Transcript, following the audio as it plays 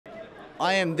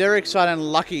I am very excited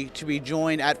and lucky to be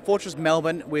joined at Fortress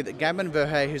Melbourne with Gavin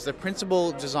Verhey, who's the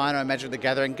principal designer of Magic the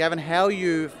Gathering. Gavin, how are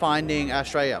you finding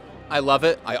Australia? I love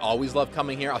it. I always love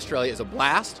coming here. Australia is a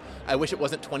blast. I wish it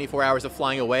wasn't 24 hours of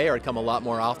flying away, or I'd come a lot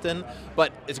more often.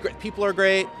 But it's great. People are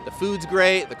great. The food's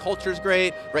great. The culture's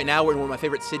great. Right now, we're in one of my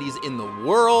favorite cities in the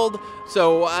world.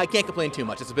 So I can't complain too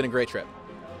much. It's been a great trip.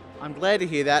 I'm glad to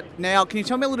hear that. Now, can you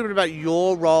tell me a little bit about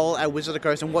your role at Wizard of the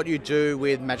Coast and what you do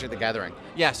with Magic the Gathering?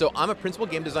 Yeah, so I'm a principal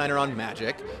game designer on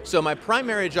Magic. So my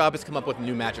primary job is to come up with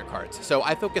new Magic cards. So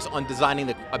I focus on designing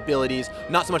the abilities,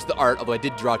 not so much the art, although I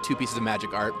did draw 2 pieces of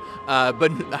Magic art.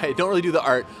 But I don't really do the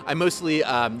art. I mostly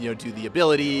do the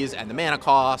abilities and the mana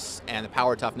costs and the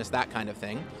power toughness, that kind of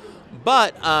thing.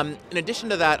 But in addition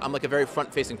to that, I'm like a very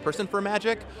front-facing person for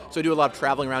Magic, so I do a lot of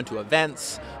traveling around to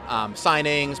events,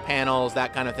 signings, panels,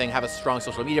 that kind of thing, have a strong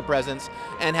social media presence,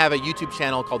 and have a YouTube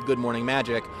channel called Good Morning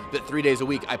Magic that 3 days a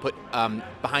week I put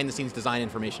behind-the-scenes design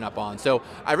information up on. So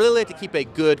I really like to keep a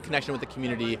good connection with the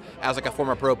community as like a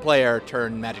former pro player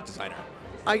turned Magic designer.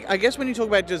 I guess when you talk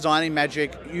about designing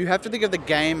Magic, you have to think of the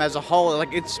game as a whole.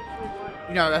 Like it's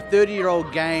a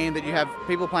 30-year-old game that you have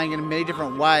people playing in many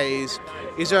different ways.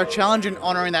 Is there a challenge in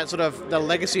honouring that sort of the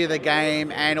legacy of the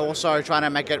game and also trying to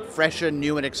make it fresher,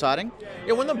 new and exciting?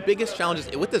 Yeah, one of the biggest challenges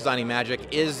with designing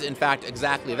Magic is in fact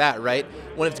exactly that, right?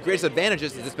 One of its greatest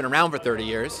advantages is it's been around for 30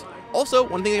 years. Also,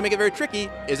 one thing that can make it very tricky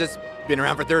is it's been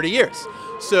around for 30 years.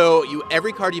 So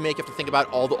every card you make, you have to think about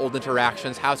all the old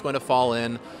interactions, how it's going to fall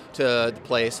in to the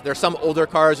place. There are some older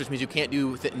cards, which means you can't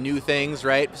do new things,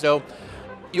 right? So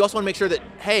you also want to make sure that,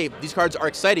 hey, these cards are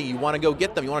exciting, you want to go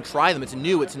get them, you want to try them, it's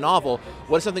new, it's novel.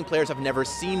 What is something players have never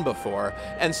seen before?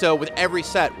 And so with every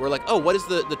set, we're like, oh, what is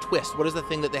the twist? What is the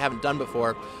thing that they haven't done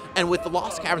before? And with the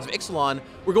Lost Caverns of Ixalan,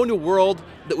 we're going to a world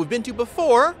that we've been to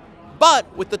before,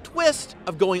 but with the twist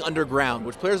of going underground,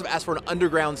 which players have asked for an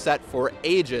underground set for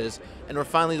ages, and we're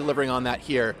finally delivering on that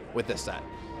here with this set.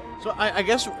 So I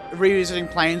guess revisiting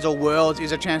planes or worlds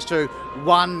is a chance to,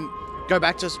 one, go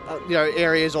back to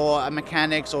areas or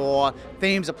mechanics or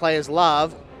themes that players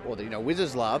love, or that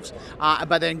Wizards loves,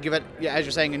 but then give it, as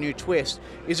you're saying, a new twist.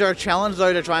 Is there a challenge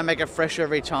though to try and make it fresh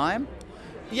every time?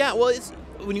 Yeah, well,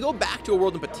 when you go back to a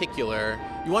world in particular,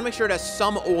 you want to make sure it has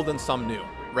some old and some new,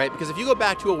 right? Because if you go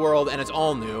back to a world and it's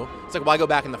all new, it's like, why go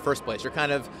back in the first place? You're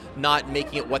kind of not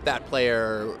making it what that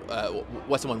player,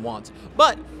 what someone wants.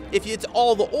 But if it's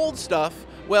all the old stuff,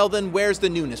 well, then where's the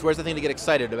newness? Where's the thing to get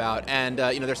excited about? And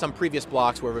there's some previous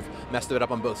blocks where we've messed it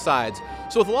up on both sides.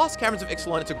 So with Lost Caverns of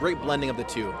Ixalan, it's a great blending of the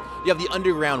two. You have the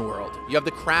underground world, you have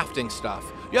the crafting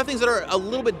stuff, you have things that are a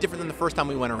little bit different than the first time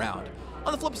we went around.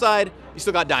 On the flip side, you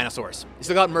still got dinosaurs, you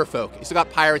still got merfolk, you still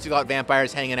got pirates, you got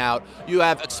vampires hanging out, you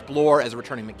have Explore as a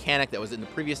returning mechanic that was in the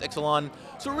previous Ixalan,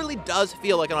 so it really does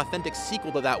feel like an authentic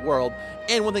sequel to that world.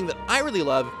 And one thing that I really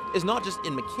love is not just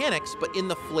in mechanics, but in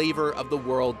the flavor of the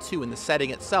world too, in the setting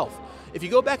itself. If you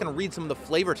go back and read some of the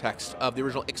flavor text of the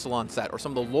original Ixalan set or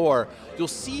some of the lore, you'll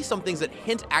see some things that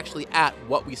hint actually at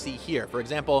what we see here. For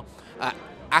example,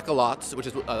 Acalots, which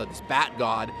is this bat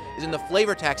god, is in the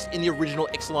flavor text in the original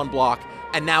Ixalan block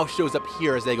and now shows up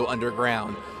here as they go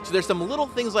underground. So there's some little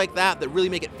things like that that really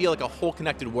make it feel like a whole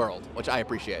connected world, which I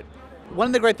appreciate. One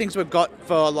of the great things we've got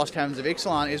for Lost Caverns of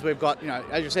Ixalan is we've got,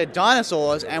 as you said,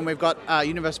 dinosaurs, and we've got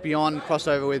Universe Beyond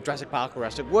crossover with Jurassic Park or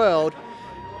Jurassic World.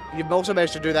 You've also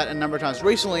managed to do that a number of times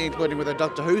recently, including with a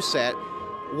Doctor Who set.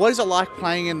 What is it like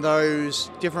playing in those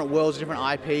different worlds, different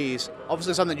IPs?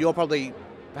 Obviously something that you're probably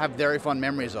have very fond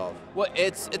memories of. Well,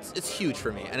 it's huge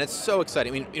for me, and it's so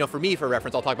exciting. I mean, for me, for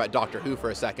reference, I'll talk about Doctor Who for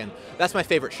a second. That's my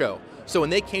favorite show. So when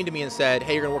they came to me and said,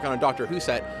 hey, you're going to work on a Doctor Who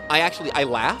set, I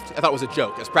laughed. I thought it was a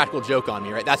joke. It was a practical joke on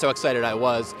me, right? That's how excited I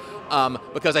was,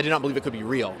 because I did not believe it could be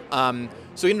real.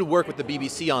 So getting to work with the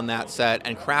BBC on that set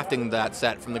and crafting that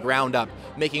set from the ground up,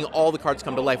 making all the cards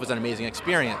come to life was an amazing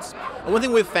experience. And one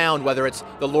thing we've found, whether it's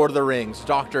The Lord of the Rings,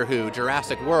 Doctor Who,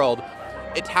 Jurassic World,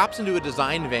 it taps into a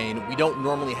design vein we don't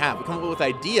normally have. We come up with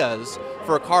ideas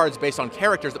for cards based on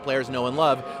characters that players know and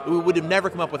love that we would have never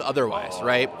come up with otherwise,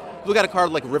 right? Look at a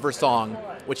card like River Song,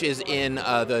 which is in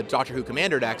the Doctor Who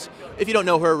Commander decks. If you don't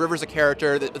know her, River's a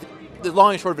character that, the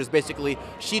long and short of it is basically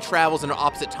she travels in an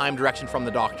opposite time direction from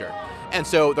the Doctor. And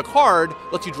so the card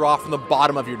lets you draw from the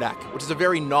bottom of your deck, which is a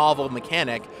very novel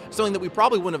mechanic, something that we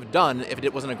probably wouldn't have done if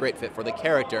it wasn't a great fit for the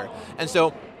character. And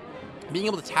so being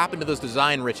able to tap into those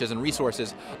design riches and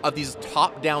resources of these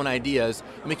top-down ideas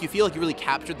make you feel like you really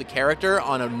captured the character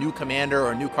on a new commander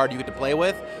or a new card you get to play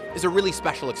with is a really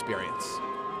special experience.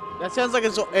 That sounds like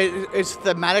it's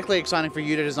thematically exciting for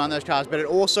you to design those cards, but it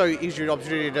also gives you an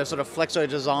opportunity to sort of flex those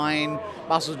design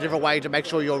muscles in a different way to make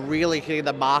sure you're really hitting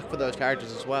the mark for those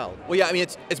characters as well. Well, yeah, I mean,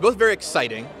 it's both very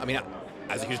exciting. I mean,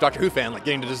 as a huge Doctor Who fan, like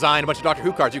getting to design a bunch of Doctor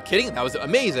Who cards, you're kidding? That was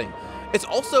amazing. It's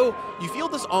also, you feel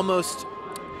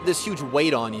this huge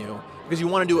weight on you because you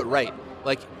want to do it right.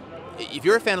 Like, if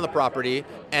you're a fan of the property,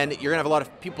 and you're going to have a lot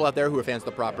of people out there who are fans of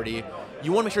the property,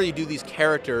 you want to make sure you do these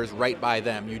characters right by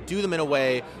them. You do them in a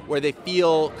way where they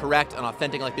feel correct and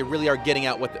authentic, like they really are getting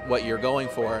at what you're going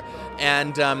for.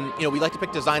 And you know, we like to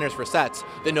pick designers for sets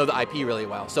that know the IP really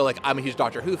well. So like, I'm a huge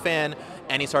Doctor Who fan.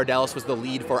 Annie Sardellis was the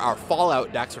lead for our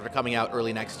Fallout decks, which are coming out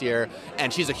early next year,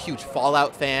 and she's a huge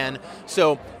Fallout fan.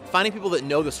 So finding people that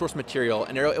know the source material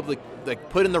and are able to like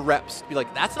put in the reps, be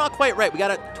like, that's not quite right, we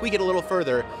gotta tweak it a little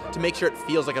further to make sure it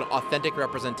feels like an authentic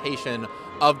representation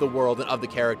of the world and of the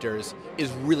characters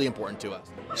is really important to us.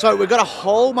 So we've got a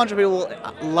whole bunch of people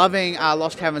loving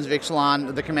Lost Caverns of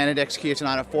Ixalan, the Commander decks here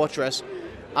tonight at Fortress.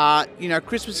 You know,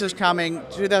 Christmas is coming,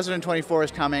 2024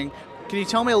 is coming. Can you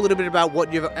tell me a little bit about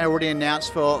what you've already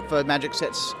announced for Magic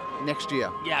sets next year?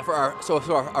 Yeah, for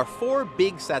our 4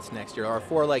 big sets next year, our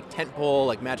 4 like tentpole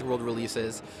like Magic World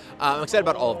releases. I'm excited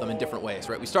about all of them in different ways,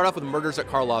 right? We start off with Murders at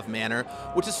Karlov Manor,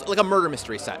 which is like a murder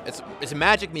mystery set. It's a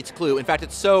Magic meets Clue. In fact,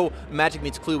 it's so Magic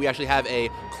meets Clue, we actually have a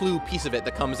Clue piece of it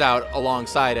that comes out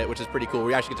alongside it, which is pretty cool.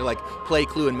 We actually get to like play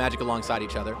Clue and Magic alongside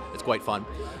each other. It's quite fun.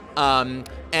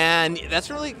 And that's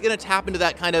really going to tap into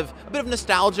that kind of a bit of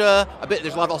nostalgia.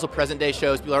 There's a lot of also present day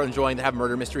shows people are enjoying that have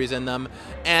murder mysteries in them,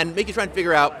 and make you try and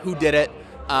figure out who did it.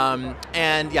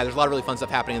 And yeah, there's a lot of really fun stuff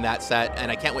happening in that set,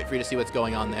 and I can't wait for you to see what's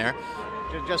going on there.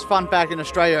 Just fun fact, in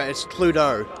Australia, it's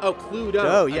Cluedo. Oh, Cluedo.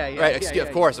 Oh, yeah. Right,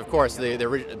 of course.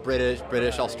 The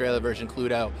British Australia version,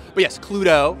 Cluedo. But yes,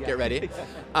 Cluedo, get ready.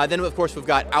 Then, of course, we've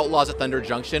got Outlaws at Thunder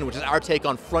Junction, which is our take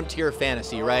on frontier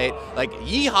fantasy, right? Like,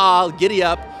 yeehaw, giddy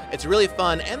up. It's really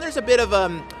fun, and there's a bit of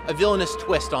a villainous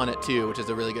twist on it, too, which is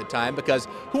a really good time, because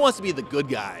who wants to be the good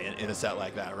guy in a set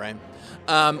like that, right?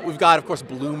 We've got, of course,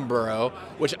 Bloomborough,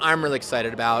 which I'm really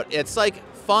excited about. It's like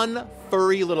fun,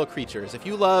 furry little creatures. If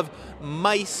you love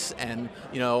mice and,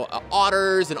 you know,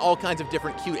 otters and all kinds of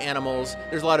different cute animals,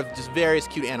 there's a lot of just various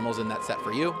cute animals in that set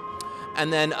for you.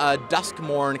 And then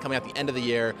Duskmorn coming out at the end of the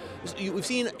year. We've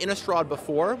seen Innistrad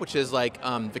before, which is like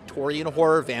Victorian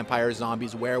horror, vampires,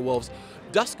 zombies, werewolves.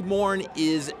 Duskmorn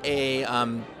is a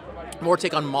more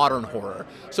take on modern horror.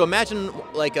 So imagine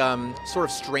like sort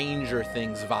of Stranger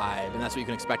Things vibe, and that's what you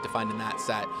can expect to find in that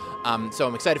set. So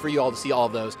I'm excited for you all to see all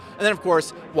of those. And then of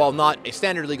course, while not a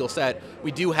standard legal set,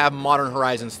 we do have Modern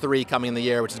Horizons 3 coming in the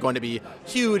year, which is going to be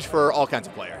huge for all kinds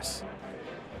of players.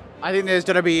 I think there's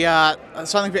going to be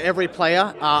something for every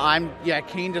player. I'm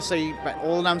keen to see, but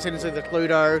all of them seem to see the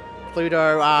Cluedo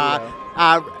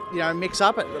you know, mix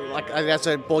up. Like that's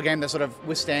a board game that sort of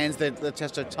withstands the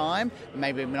test of time.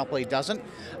 Maybe Monopoly doesn't.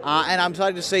 And I'm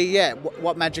excited to see,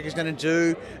 what Magic is going to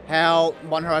do, how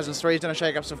Modern Horizons 3 is going to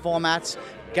shake up some formats.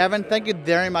 Gavin, thank you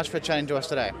very much for chatting to us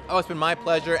today. Oh, it's been my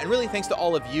pleasure, and really thanks to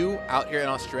all of you out here in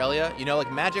Australia. You know, like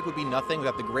Magic would be nothing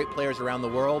without the great players around the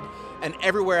world, and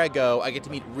everywhere I go, I get to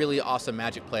meet really awesome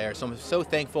Magic players. So I'm so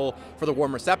thankful for the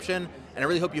warm reception, and I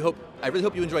really hope you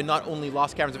enjoy not only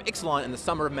Lost Caverns of Ixalan and the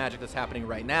Summer of Magic that's happening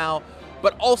right now,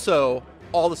 but also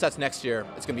all the sets next year.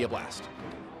 It's going to be a blast.